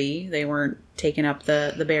scurvy. They weren't taking up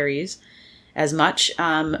the berries as much.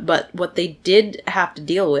 But what they did have to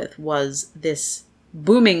deal with was this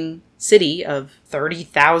booming city of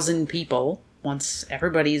 30,000 people, once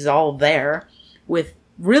everybody's all there, with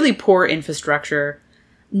really poor infrastructure,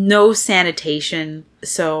 no sanitation.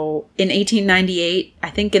 So in 1898, I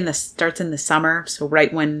think starts in the summer, so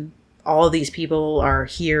right when all of these people are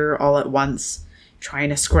here all at once, trying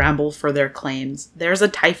to scramble for their claims. There's a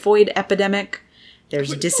typhoid epidemic.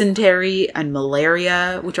 There's dysentery and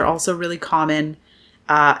malaria, which are also really common.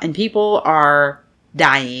 And people are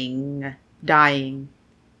dying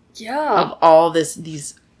Yeah. of all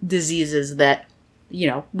these diseases that,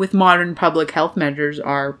 with modern public health measures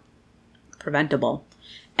are preventable.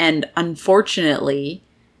 And unfortunately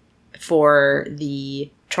for the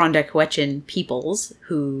Trondequechen peoples,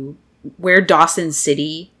 where Dawson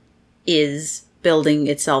City is building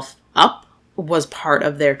itself up, was part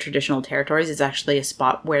of their traditional territories. It's actually a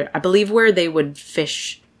spot where they would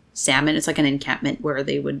fish salmon. It's like an encampment where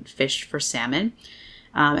they would fish for salmon.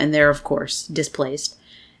 And they're, of course, displaced.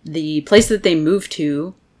 The place that they moved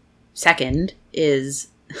to second is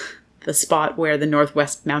the spot where the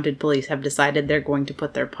Northwest Mounted Police have decided they're going to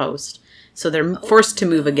put their post. So they're forced to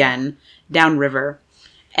move again downriver.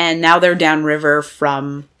 And now they're downriver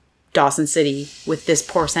from Dawson City with this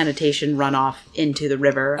poor sanitation runoff into the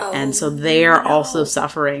river. And so they are also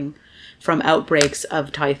suffering from outbreaks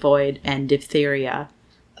of typhoid and diphtheria.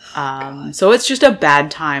 So it's just a bad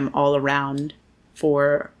time all around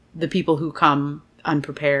for the people who come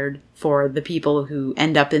unprepared, for the people who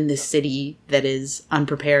end up in this city that is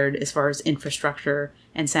unprepared as far as infrastructure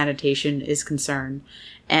and sanitation is concerned.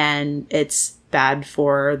 And it's bad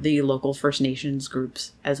for the local First Nations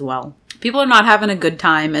groups as well. People are not having a good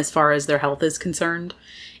time as far as their health is concerned.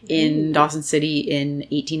 In Dawson City in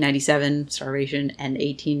 1897, starvation, and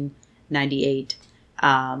 1898.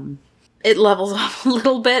 It levels off a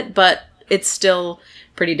little bit, but it's still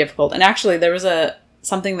pretty difficult. And actually, there was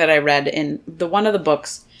something that I read in one of the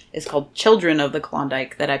books is called Children of the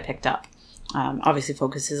Klondike that I picked up. Obviously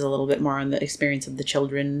focuses a little bit more on the experience of the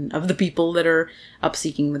children of the people that are up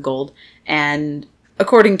seeking the gold. And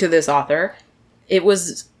according to this author, it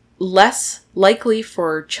was less likely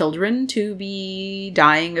for children to be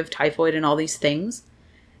dying of typhoid and all these things,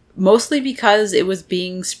 mostly because it was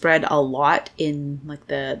being spread a lot in like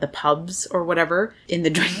the pubs or whatever, in the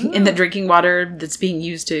drinking water that's being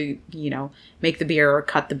used to, make the beer or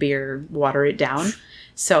cut the beer, water it down.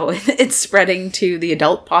 So it's spreading to the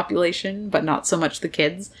adult population, but not so much the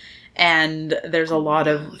kids. And there's a lot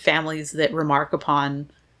of families that remark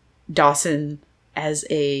upon Dawson as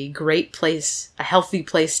a great place, a healthy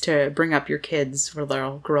place to bring up your kids where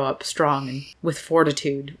they'll grow up strong and with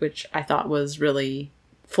fortitude, which I thought was really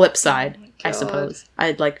flip side, I suppose.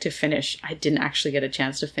 I'd like to finish. I didn't actually get a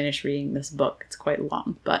chance to finish reading this book. It's quite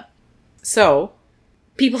long, but so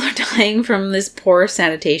people are dying from this poor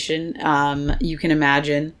sanitation. You can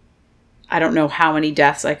imagine. I don't know how many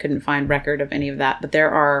deaths. I couldn't find record of any of that, but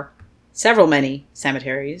there are many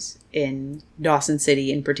cemeteries in Dawson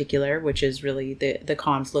City in particular, which is really the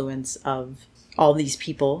confluence of all these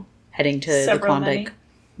people heading to the Klondike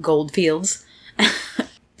gold fields.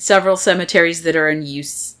 Several cemeteries that are in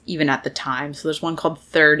use even at the time. So there's one called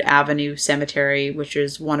 3rd Avenue Cemetery, which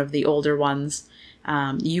is one of the older ones.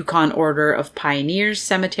 Yukon Order of Pioneers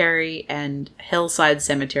Cemetery and Hillside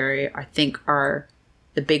Cemetery, I think, are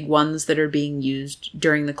the big ones that are being used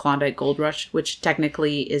during the Klondike Gold Rush, which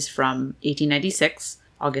technically is from 1896.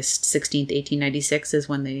 August 16th, 1896 is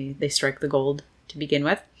when they strike the gold to begin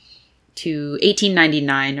with. To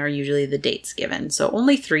 1899 are usually the dates given. So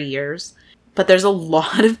only 3 years. But there's a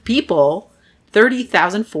lot of people,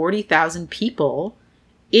 30,000, 40,000 people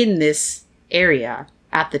in this area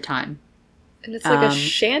at the time. And it's like a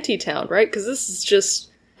shanty town, right? Because this is just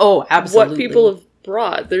absolutely what people have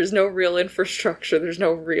brought. There's no real infrastructure. There's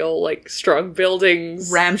no real, strong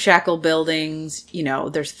buildings. Ramshackle buildings.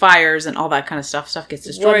 There's fires and all that kind of stuff. Stuff gets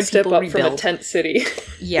destroyed. One step up from a tent city.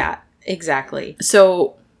 Yeah, exactly.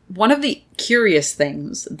 So one of the curious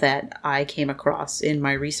things that I came across in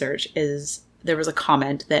my research is there was a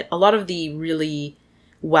comment that a lot of the really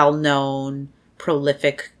well-known,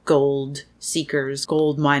 prolific gold seekers,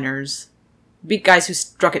 gold miners, big guys who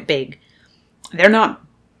struck it big,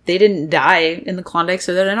 they didn't die in the Klondike,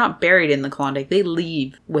 so they're not buried in the Klondike. They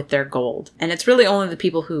leave with their gold. And it's really only the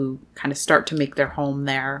people who kind of start to make their home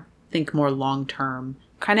there, think more long-term,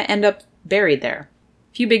 kind of end up buried there.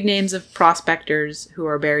 Few big names of prospectors who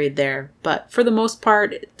are buried there, but for the most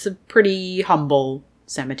part, it's a pretty humble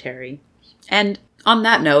cemetery. And on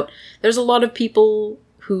that note, there's a lot of people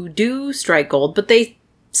who do strike gold, but they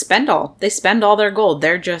spend all their gold.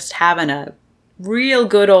 They're just having a real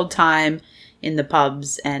good old time in the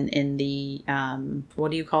pubs and in the,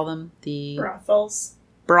 what do you call them? The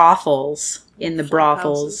brothels. In the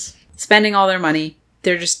brothels. Spending all their money.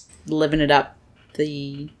 They're just living it up.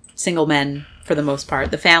 The single men, for the most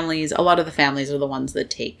part. A lot of the families are the ones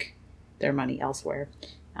that take their money elsewhere.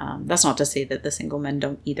 That's not to say that the single men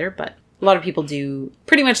don't either, but a lot of people do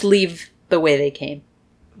pretty much leave the way they came.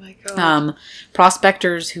 Oh my God.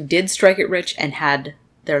 Prospectors who did strike it rich and had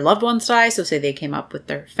their loved ones die, so say they came up with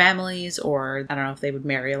their families, or I don't know if they would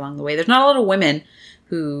marry along the way. There's not a lot of women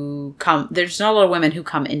who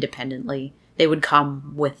come independently. They would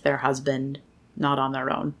come with their husband, not on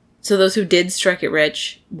their own. So those who did strike it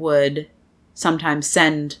rich would sometimes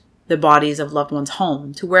send the bodies of loved ones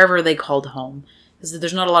home, to wherever they called home. Because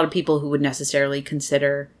there's not a lot of people who would necessarily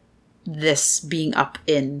consider this being up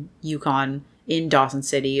in Yukon, in Dawson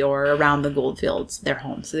City, or around the goldfields, their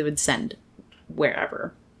home. So they would send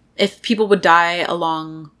wherever. If people would die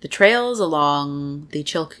along the trails, along the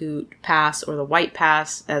Chilkoot Pass or the White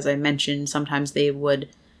Pass, as I mentioned, sometimes they would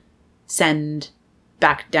send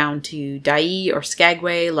back down to Dai or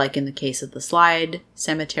Skagway, like in the case of the Slide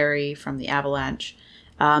Cemetery from the avalanche.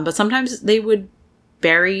 But sometimes they would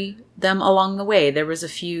bury them along the way. There was a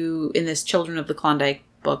few, in this Children of the Klondike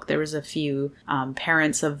book, there was a few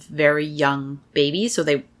parents of very young babies. So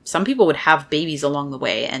some people would have babies along the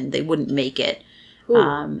way and they wouldn't make it.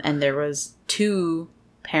 And there was two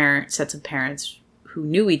sets of parents who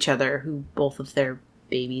knew each other, who both of their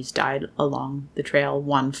babies died along the trail,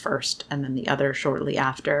 one first and then the other shortly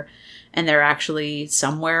after. And they're actually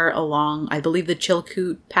somewhere along, I believe, the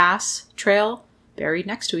Chilkoot Pass trail, buried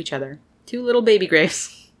next to each other. Two little baby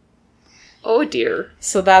graves. Oh dear.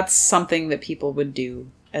 So that's something that people would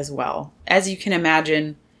do as well. As you can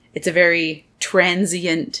imagine, it's a very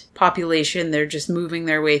transient population. They're just moving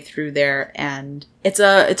their way through there, and it's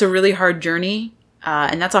a really hard journey.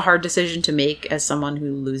 And that's a hard decision to make as someone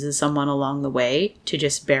who loses someone along the way, to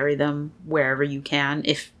just bury them wherever you can,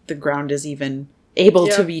 if the ground is even able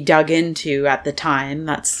to be dug into at the time.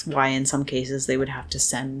 That's why in some cases they would have to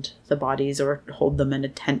send the bodies or hold them in a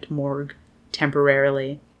tent morgue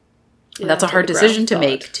temporarily. Yeah, that's a hard decision to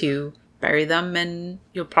make, to bury them, and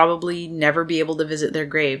you'll probably never be able to visit their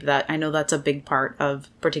grave. I know that's a big part of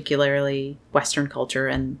particularly Western culture,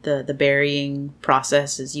 and the burying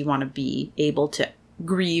process is you want to be able to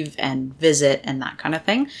grieve and visit and that kind of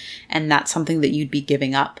thing. And that's something that you'd be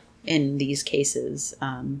giving up in these cases.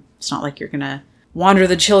 It's not like you're going to wander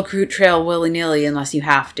the Chilkoot Trail willy-nilly unless you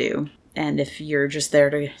have to. And if you're just there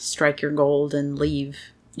to strike your gold and leave,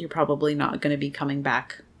 you're probably not going to be coming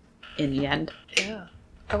back in the end. Yeah.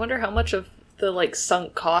 I wonder how much of the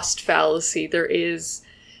sunk cost fallacy there is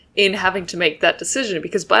in having to make that decision,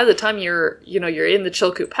 because by the time you're in the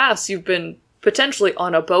Chilkoot Pass, you've been potentially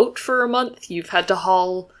on a boat for a month. You've had to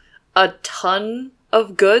haul a ton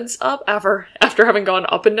of goods up after having gone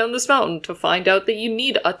up and down this mountain to find out that you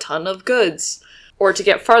need a ton of goods, or to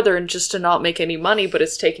get farther and just to not make any money, but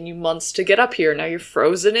it's taken you months to get up here. Now you're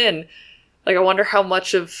frozen in. I wonder how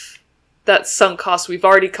much of that sunk cost, we've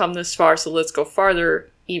already come this far, so let's go farther,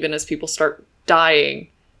 even as people start dying,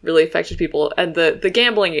 really affected people. And the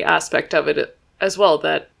gambling aspect of it as well,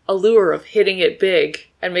 that allure of hitting it big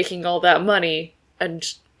and making all that money.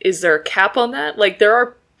 And is there a cap on that? There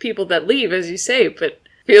are people that leave, as you say, but it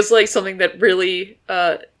feels like something that really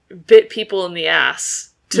bit people in the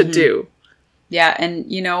ass to do. Yeah, and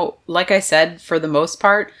like I said, for the most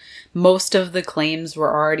part, most of the claims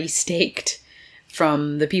were already staked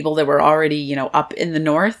from the people that were already, up in the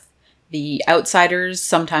north. The outsiders,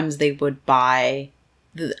 sometimes they would buy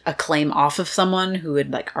a claim off of someone who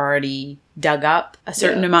had already dug up a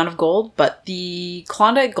certain amount of gold. But the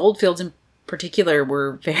Klondike goldfields in particular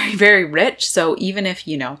were very, very rich. So even if,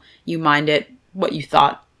 you mined it, what you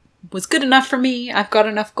thought was good enough for me, I've got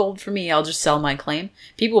enough gold for me, I'll just sell my claim,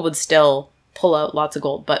 people would still pull out lots of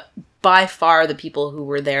gold. But by far the people who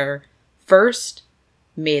were there first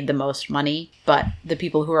made the most money. But the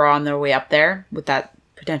people who are on their way up there with that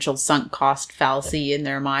potential sunk cost fallacy in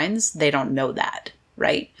their minds, they don't know that,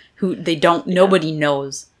 right? Nobody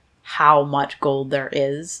knows how much gold there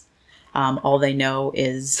is. All they know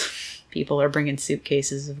is people are bringing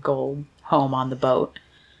suitcases of gold home on the boat.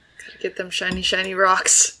 Gotta get them shiny, shiny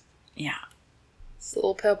rocks. Yeah. It's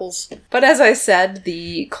little pebbles. But as I said,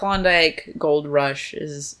 the Klondike Gold Rush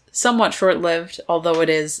is somewhat short-lived, although it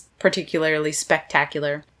is particularly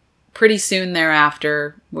spectacular. Pretty soon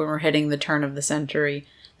thereafter, when we're hitting the turn of the century,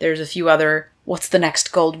 there's a few other what's the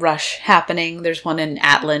next gold rush happening. There's one in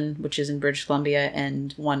Atlin, which is in British Columbia,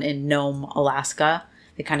 and one in Nome, Alaska.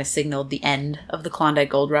 They kind of signaled the end of the Klondike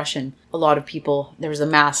Gold Rush, and a lot of people, there was a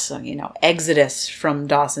mass, exodus from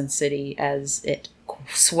Dawson City as it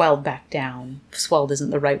swelled back down. Swelled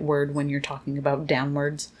isn't the right word when you're talking about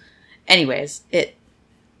downwards. Anyways, it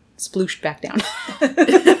splooshed back down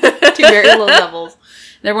to very low levels.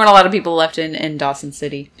 There weren't a lot of people left in Dawson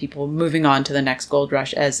City. People moving on to the next gold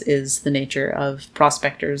rush, as is the nature of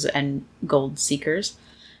prospectors and gold seekers.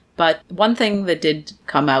 But one thing that did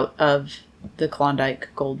come out of the Klondike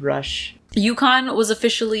Gold Rush, Yukon was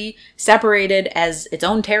officially separated as its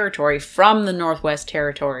own territory from the Northwest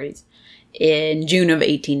Territories in June of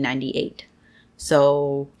 1898.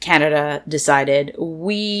 So Canada decided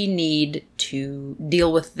we need to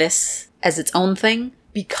deal with this as its own thing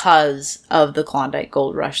because of the Klondike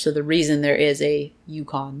Gold Rush. So the reason there is a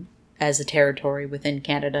Yukon as a territory within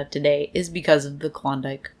Canada today is because of the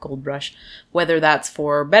Klondike Gold Rush. Whether that's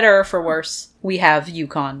for better or for worse, we have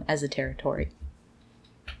Yukon as a territory.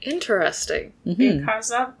 Interesting. Mm-hmm. Because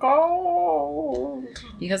of gold.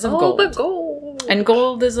 Because of Oh, gold. the gold. And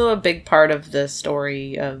gold is a big part of the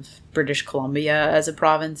story of British Columbia as a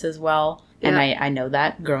province as well. And Yeah. I know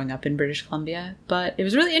that growing up in British Columbia. But it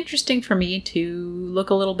was really interesting for me to look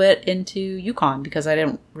a little bit into Yukon because I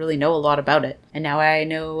didn't really know a lot about it. And now I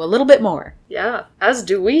know a little bit more. Yeah, as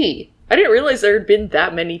do we. I didn't realize there had been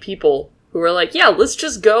that many people who were like, yeah, let's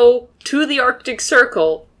just go to the Arctic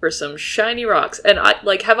Circle for some shiny rocks. And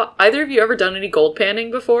have either of you ever done any gold panning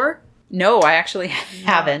before? No, I actually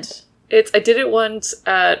haven't. I did it once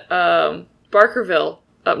at Barkerville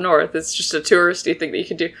up north. It's just a touristy thing that you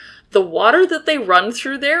can do. The water that they run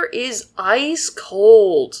through there is ice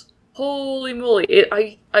cold. Holy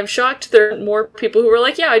moly. I'm shocked there are more people who are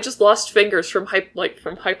like, yeah, I just lost fingers from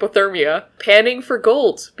hypothermia panning for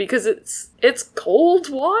gold because it's cold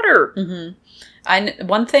water. Mm-hmm.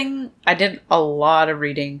 One thing, I did a lot of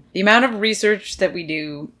reading. The amount of research that we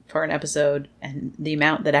do for an episode and the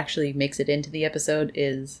amount that actually makes it into the episode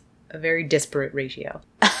is a very disparate ratio.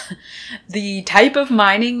 The type of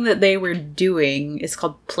mining that they were doing is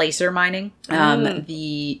called placer mining.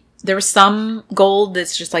 There was some gold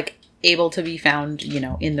that's just like able to be found,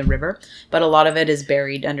 in the river, but a lot of it is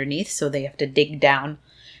buried underneath, so they have to dig down.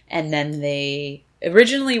 And then they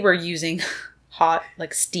originally were using hot,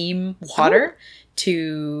 steam water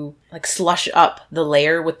to slush up the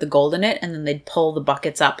layer with the gold in it, and then they'd pull the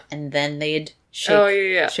buckets up, and then they'd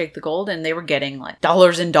shake the gold, and they were getting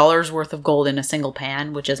dollars and dollars worth of gold in a single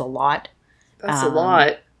pan, which is a lot. That's a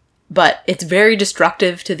lot. But it's very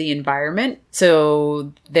destructive to the environment.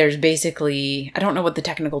 So there's basically, I don't know what the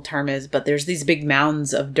technical term is, but there's these big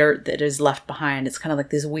mounds of dirt that is left behind. It's kind of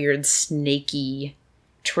like these weird snaky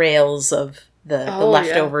trails of the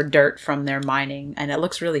leftover dirt from their mining. And it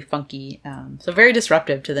looks really funky. So very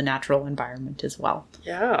disruptive to the natural environment as well.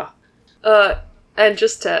 Yeah. And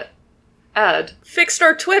just to add, fixed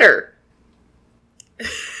our Twitter.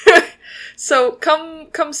 So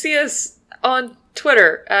come see us on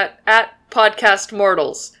Twitter at Podcast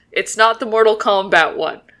Mortals. It's not the Mortal Kombat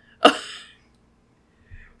one.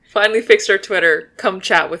 Finally fixed our Twitter. Come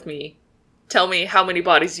chat with me. Tell me how many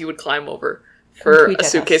bodies you would climb over for a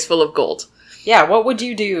suitcase full of gold. Yeah, what would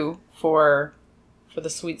you do for the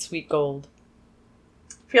sweet, sweet gold?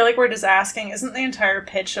 I feel like we're just asking, isn't the entire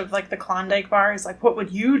pitch of the Klondike bar is what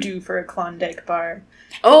would you do for a Klondike bar?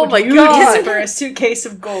 Oh my god! For a suitcase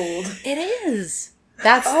of gold. It is.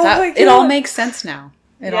 It all makes sense now.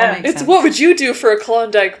 It all makes sense. What would you do for a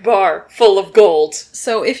Klondike bar full of gold?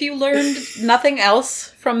 So if you learned nothing else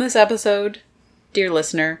from this episode, dear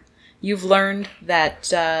listener, you've learned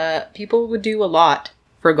that people would do a lot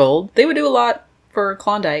for gold. They would do a lot for a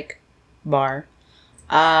Klondike bar,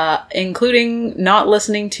 including not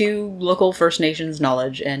listening to local First Nations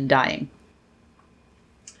knowledge and dying.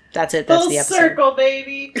 That's it. That's the episode. Full circle,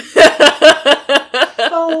 baby.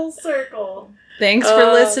 Full circle. Thanks for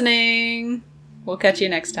listening. We'll catch you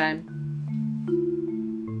next time.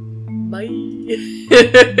 Bye.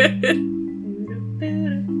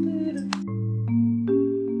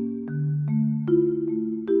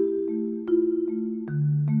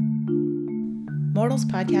 Mortals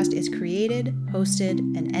Podcast is created, hosted,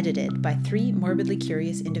 and edited by 3 morbidly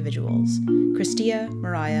curious individuals, Christia,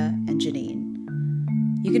 Mariah, and Janine.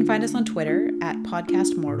 You can find us on Twitter at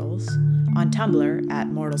Podcast Mortals, on Tumblr at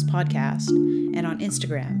Mortals Podcast, and on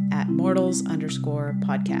Instagram at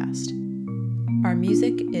Mortals_podcast. Our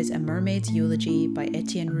music is A Mermaid's Eulogy by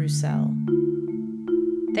Etienne Roussel.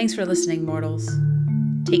 Thanks for listening, mortals.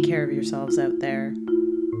 Take care of yourselves out there.